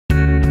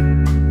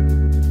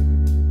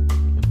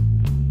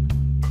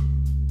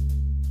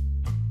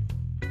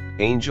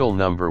Angel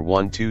number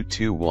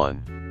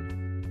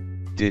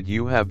 1221. Did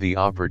you have the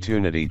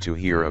opportunity to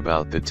hear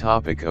about the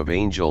topic of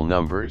angel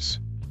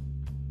numbers?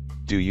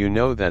 Do you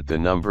know that the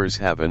numbers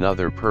have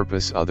another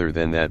purpose other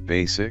than that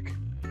basic?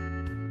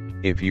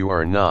 If you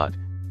are not,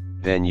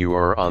 then you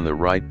are on the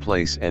right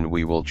place, and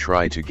we will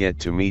try to get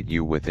to meet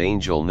you with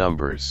angel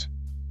numbers.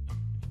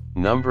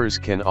 Numbers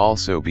can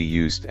also be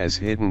used as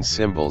hidden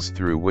symbols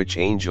through which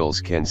angels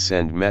can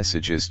send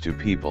messages to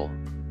people.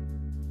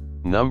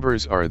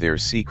 Numbers are their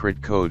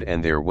secret code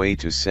and their way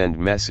to send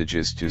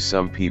messages to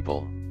some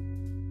people.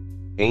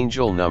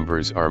 Angel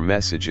numbers are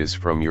messages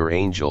from your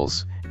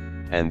angels,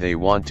 and they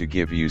want to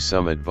give you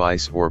some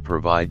advice or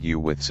provide you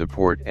with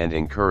support and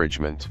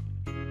encouragement.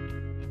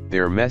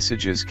 Their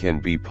messages can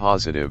be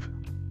positive,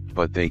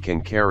 but they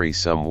can carry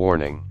some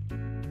warning.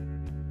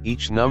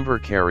 Each number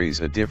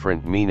carries a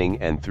different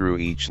meaning, and through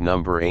each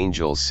number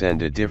angels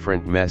send a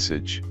different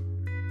message.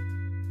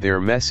 Their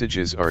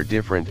messages are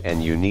different,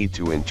 and you need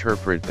to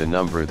interpret the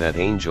number that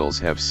angels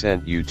have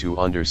sent you to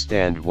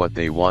understand what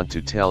they want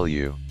to tell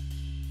you.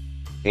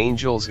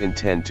 Angels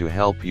intend to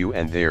help you,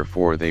 and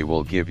therefore they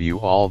will give you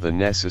all the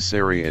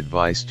necessary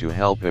advice to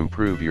help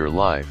improve your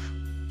life.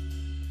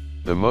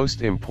 The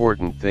most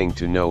important thing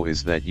to know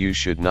is that you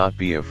should not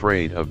be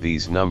afraid of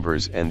these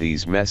numbers and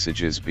these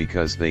messages,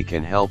 because they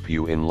can help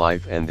you in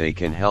life and they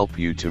can help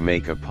you to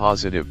make a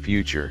positive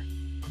future.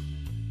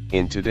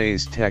 In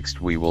today's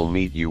text we will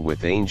meet you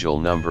with angel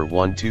number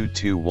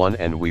 1221,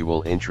 and we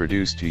will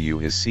introduce to you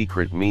his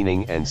secret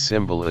meaning and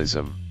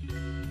symbolism.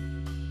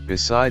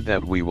 Beside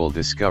that, we will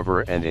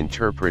discover and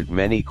interpret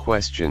many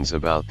questions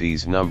about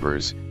these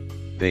numbers.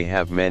 They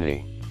have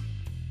many.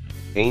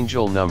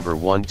 Angel number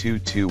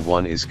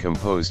 1221 is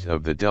composed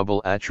of the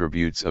double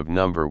attributes of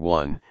number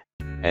 1,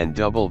 and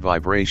double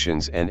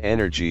vibrations and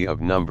energy of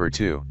number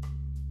 2.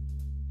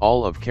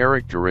 All of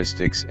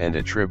characteristics and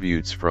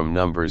attributes from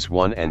numbers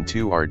 1 and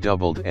 2 are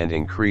doubled and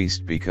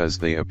increased because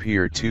they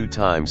appear 2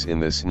 times in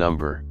this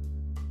number.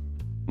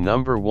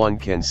 Number 1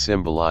 can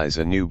symbolize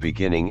a new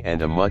beginning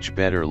and a much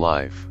better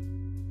life.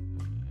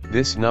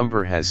 This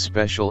number has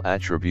special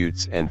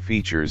attributes and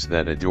features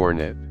that adorn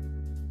it.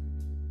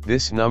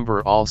 This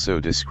number also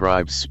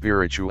describes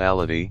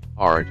spirituality,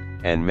 art,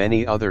 and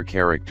many other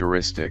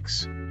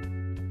characteristics.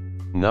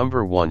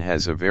 Number 1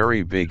 has a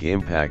very big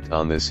impact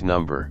on this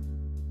number.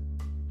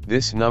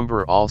 This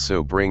number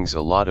also brings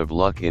a lot of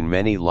luck in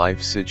many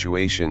life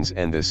situations,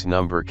 and this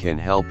number can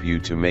help you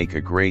to make a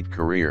great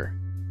career.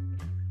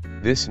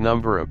 This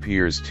number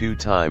appears 2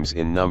 times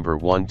in number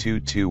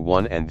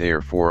 1221, and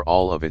therefore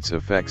all of its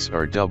effects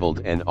are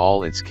doubled and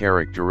all its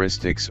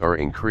characteristics are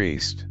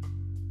increased.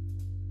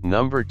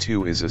 Number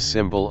 2 is a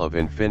symbol of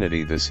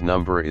infinity. This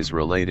number is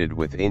related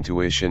with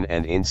intuition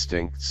and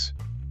instincts.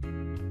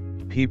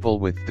 People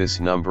with this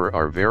number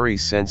are very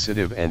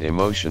sensitive and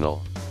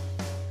emotional.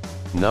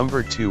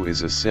 Number 2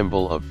 is a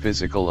symbol of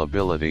physical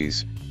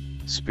abilities,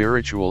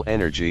 spiritual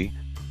energy,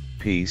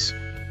 peace,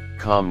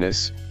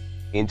 calmness,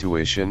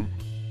 intuition,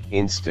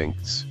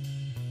 instincts.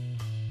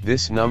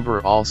 This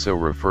number also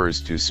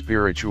refers to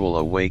spiritual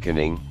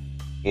awakening,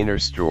 inner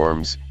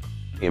storms,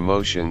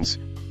 emotions,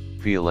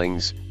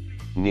 feelings,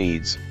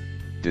 needs,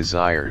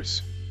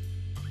 desires.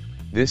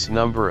 This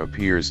number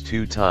appears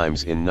 2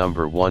 times in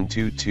number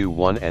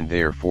 1221, and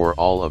therefore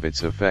all of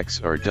its effects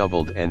are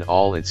doubled and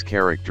all its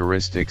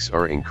characteristics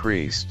are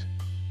increased.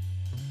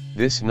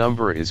 This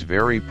number is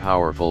very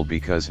powerful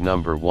because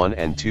number 1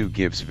 and 2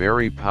 gives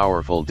very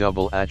powerful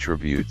double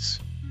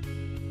attributes.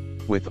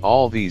 With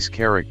all these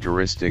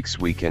characteristics,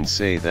 we can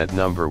say that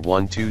number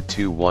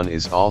 1221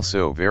 is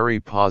also very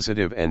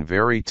positive and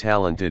very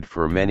talented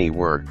for many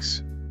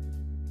works.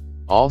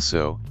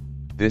 Also,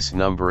 this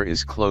number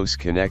is close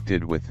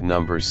connected with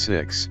number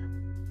 6,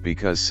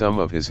 because some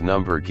of his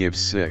number gives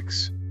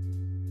 6.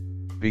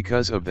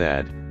 Because of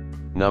that,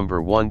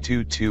 number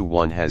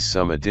 1221 has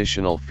some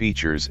additional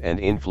features and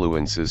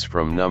influences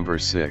from number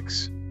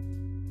 6.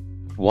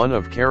 One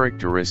of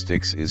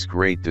characteristics is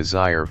great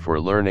desire for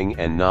learning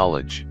and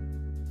knowledge.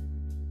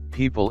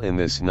 People in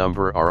this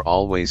number are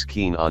always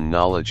keen on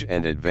knowledge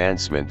and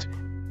advancement,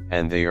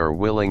 and they are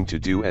willing to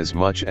do as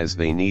much as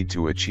they need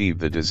to achieve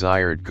the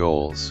desired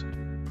goals.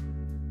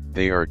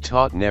 They are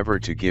taught never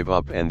to give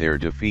up, and their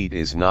defeat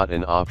is not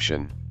an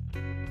option.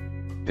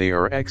 They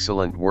are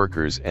excellent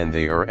workers, and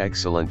they are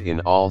excellent in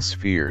all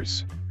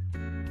spheres.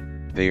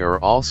 They are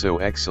also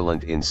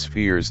excellent in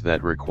spheres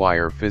that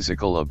require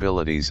physical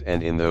abilities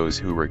and in those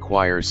who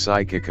require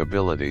psychic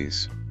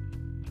abilities.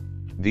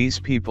 These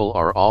people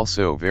are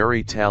also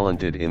very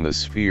talented in the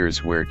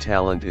spheres where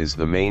talent is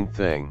the main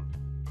thing.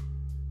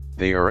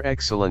 They are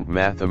excellent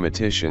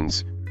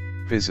mathematicians,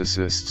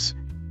 physicists,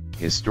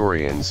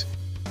 historians,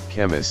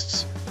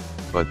 chemists,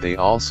 but they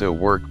also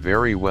work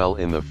very well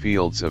in the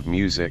fields of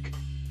music,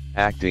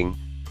 acting,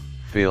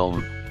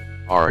 film,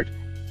 art,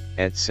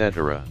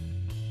 etc.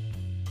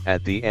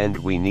 At the end,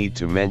 we need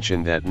to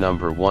mention that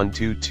number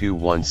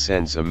 1221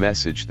 sends a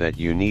message that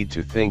you need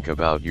to think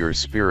about your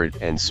spirit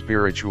and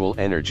spiritual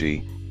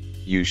energy.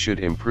 You should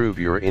improve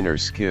your inner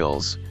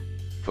skills,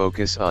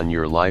 Focus on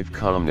your life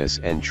calmness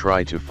and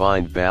try to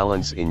find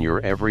balance in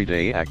your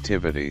everyday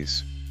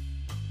activities.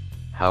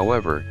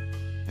 However,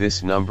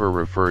 this number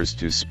refers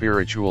to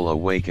spiritual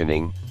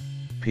awakening,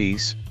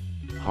 peace,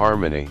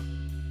 harmony.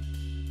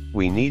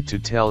 We need to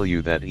tell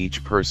you that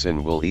each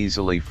person will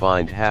easily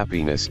find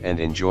happiness and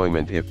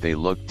enjoyment if they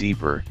look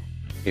deeper,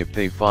 if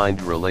they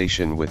find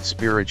relation with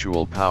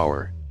spiritual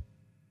power.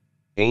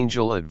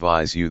 Angel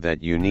advise you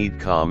that you need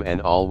calm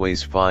and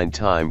always find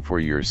time for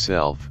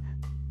yourself.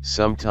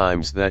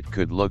 Sometimes that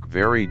could look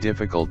very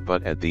difficult,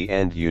 but at the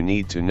end you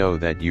need to know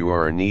that you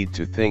are need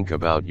to think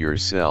about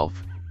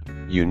yourself.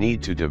 You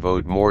need to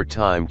devote more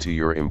time to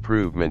your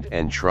improvement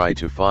and try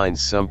to find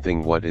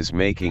something what is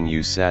making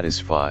you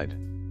satisfied.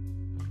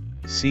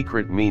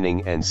 Secret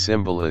meaning and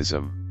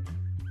symbolism.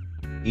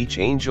 Each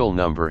angel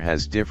number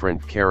has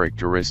different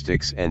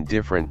characteristics and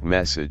different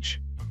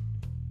message.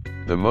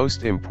 The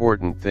most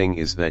important thing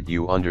is that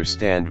you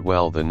understand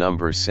well the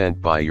number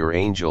sent by your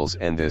angels,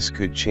 and this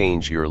could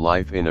change your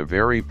life in a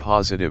very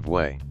positive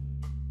way.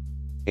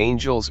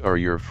 Angels are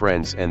your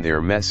friends and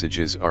their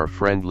messages are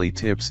friendly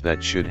tips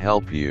that should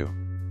help you.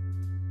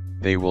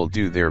 They will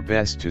do their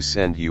best to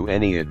send you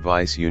any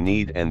advice you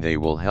need, and they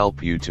will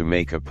help you to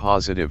make a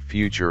positive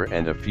future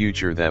and a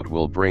future that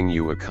will bring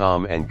you a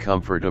calm and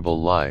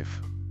comfortable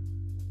life.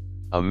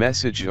 A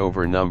message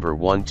over number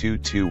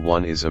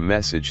 1221 is a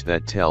message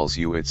that tells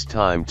you it's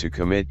time to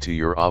commit to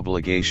your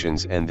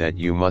obligations and that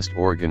you must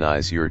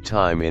organize your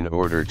time in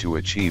order to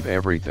achieve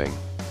everything.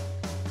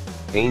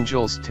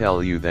 Angels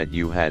tell you that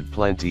you had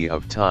plenty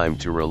of time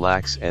to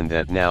relax and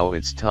that now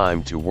it's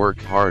time to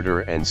work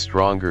harder and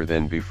stronger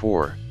than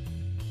before.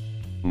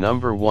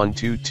 Number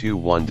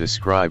 1221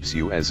 describes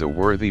you as a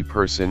worthy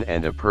person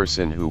and a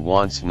person who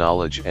wants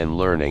knowledge and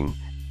learning,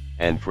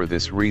 and for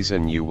this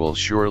reason you will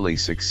surely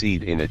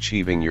succeed in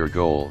achieving your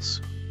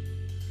goals.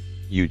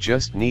 You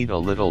just need a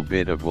little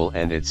bit of will,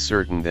 and it's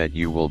certain that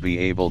you will be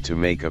able to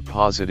make a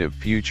positive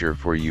future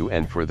for you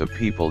and for the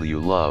people you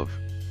love.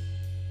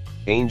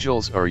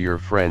 Angels are your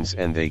friends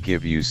and they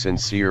give you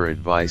sincere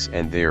advice,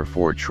 and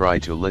therefore try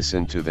to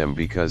listen to them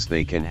because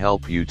they can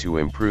help you to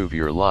improve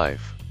your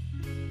life.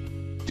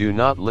 Do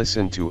not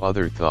listen to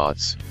other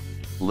thoughts.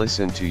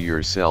 Listen to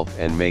yourself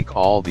and make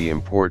all the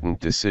important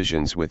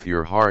decisions with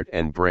your heart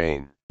and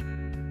brain.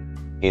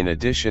 In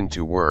addition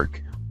to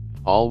work,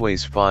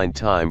 always find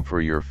time for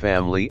your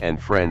family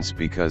and friends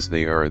because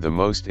they are the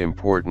most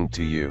important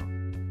to you.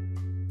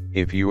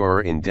 If you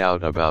are in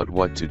doubt about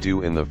what to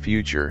do in the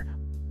future,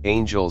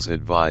 angels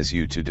advise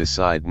you to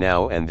decide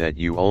now and that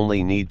you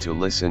only need to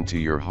listen to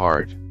your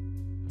heart.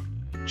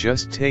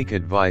 Just take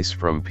advice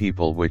from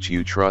people which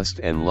you trust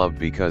and love,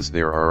 because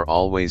there are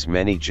always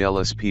many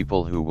jealous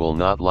people who will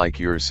not like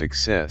your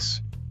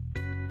success.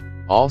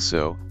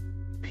 Also,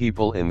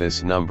 people in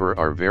this number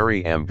are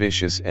very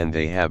ambitious and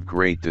they have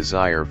great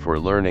desire for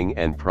learning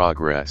and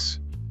progress.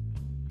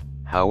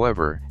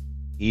 However,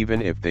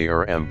 even if they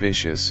are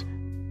ambitious,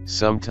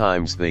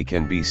 sometimes they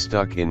can be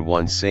stuck in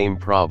one same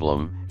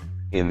problem.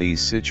 In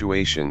these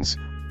situations,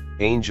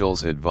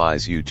 angels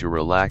advise you to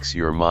relax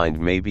your mind.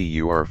 Maybe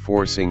you are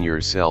forcing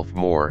yourself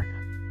more,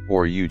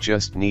 or you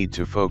just need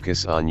to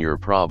focus on your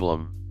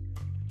problem.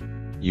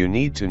 You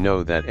need to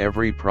know that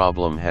every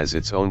problem has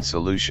its own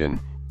solution.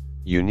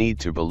 You need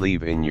to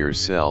believe in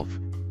yourself,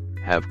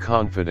 have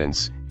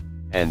confidence,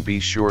 and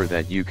be sure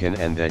that you can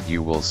and that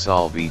you will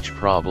solve each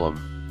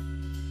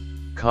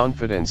problem.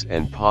 Confidence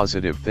and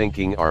positive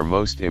thinking are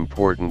most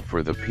important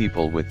for the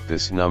people with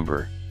this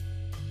number.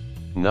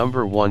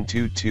 Number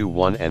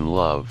 1221 and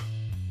love.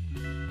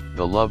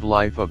 The love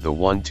life of the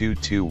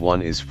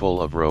 1221 is full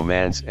of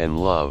romance and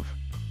love.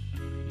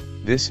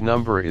 This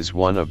number is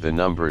one of the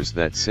numbers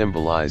that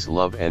symbolize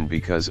love, and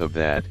because of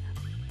that,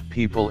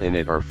 people in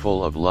it are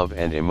full of love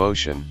and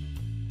emotion.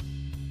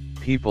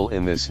 People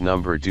in this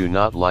number do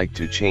not like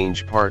to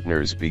change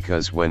partners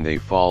because when they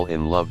fall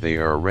in love they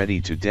are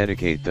ready to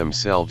dedicate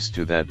themselves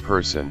to that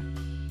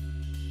person.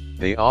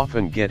 They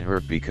often get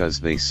hurt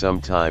because they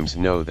sometimes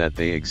know that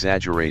they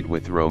exaggerate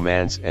with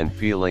romance and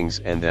feelings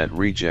and that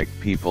reject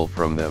people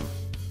from them.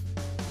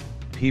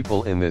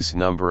 People in this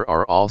number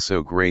are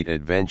also great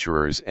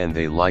adventurers and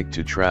they like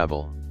to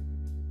travel.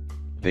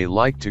 They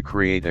like to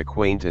create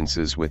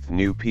acquaintances with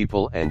new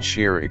people and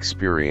share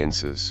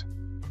experiences.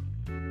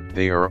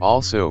 They are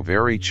also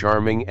very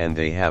charming and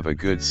they have a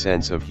good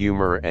sense of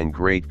humor and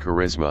great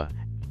charisma,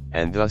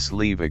 and thus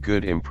leave a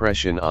good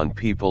impression on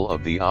people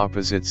of the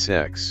opposite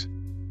sex.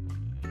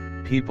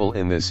 People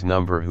in this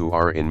number who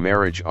are in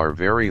marriage are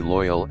very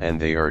loyal and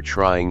they are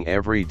trying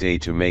every day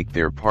to make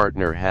their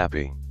partner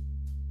happy.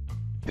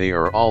 They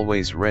are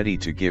always ready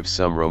to give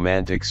some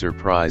romantic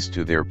surprise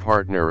to their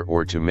partner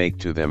or to make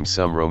to them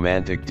some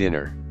romantic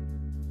dinner.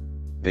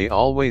 They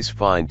always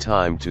find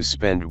time to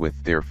spend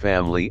with their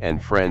family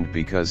and friend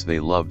because they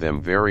love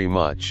them very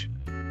much.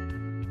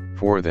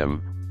 For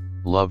them,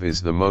 love is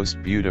the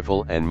most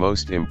beautiful and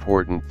most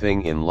important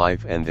thing in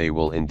life, and they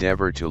will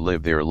endeavor to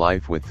live their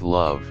life with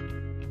love.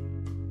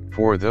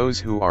 For those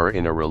who are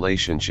in a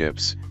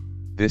relationships,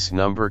 this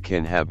number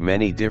can have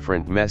many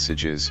different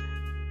messages.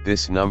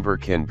 This number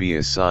can be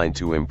assigned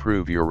to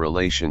improve your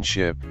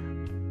relationship,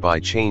 by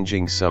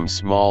changing some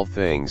small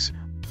things,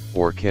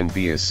 or can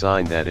be a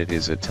sign that it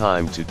is a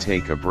time to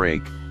take a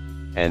break,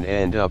 and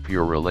end up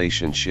your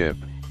relationship,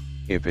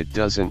 if it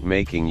doesn't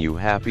making you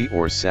happy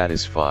or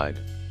satisfied.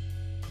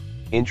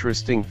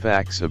 Interesting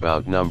facts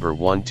about number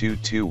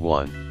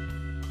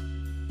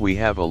 1221. We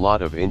have a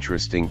lot of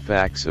interesting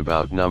facts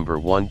about number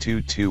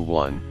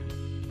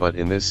 1221, but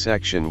in this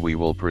section we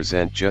will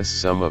present just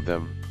some of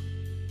them.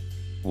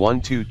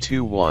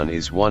 1221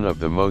 is one of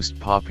the most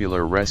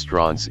popular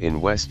restaurants in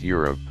West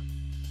Europe.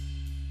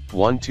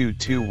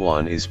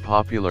 1221 is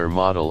popular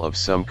model of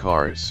some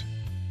cars.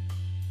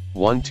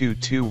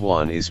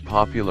 1221 is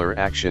popular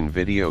action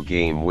video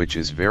game which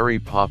is very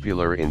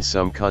popular in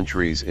some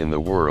countries in the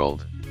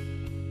world.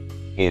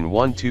 In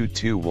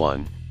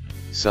 1221,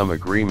 some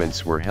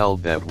agreements were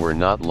held that were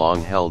not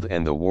long held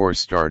and the war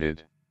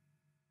started.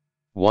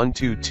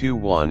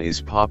 1221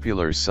 is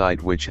popular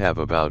site which have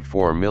about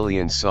 4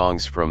 million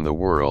songs from the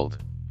world.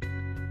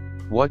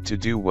 What to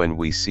do when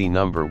we see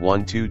number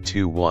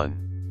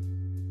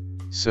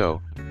 1221?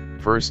 So,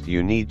 first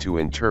you need to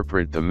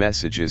interpret the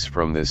messages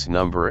from this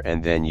number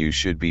and then you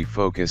should be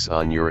focused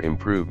on your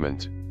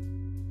improvement.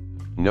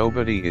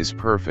 Nobody is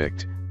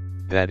perfect,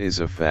 that is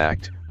a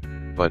fact,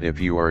 but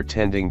if you are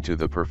tending to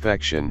the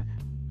perfection,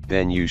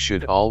 then you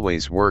should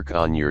always work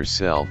on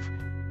yourself.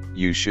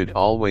 You should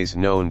always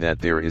know that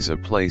there is a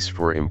place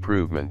for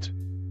improvement.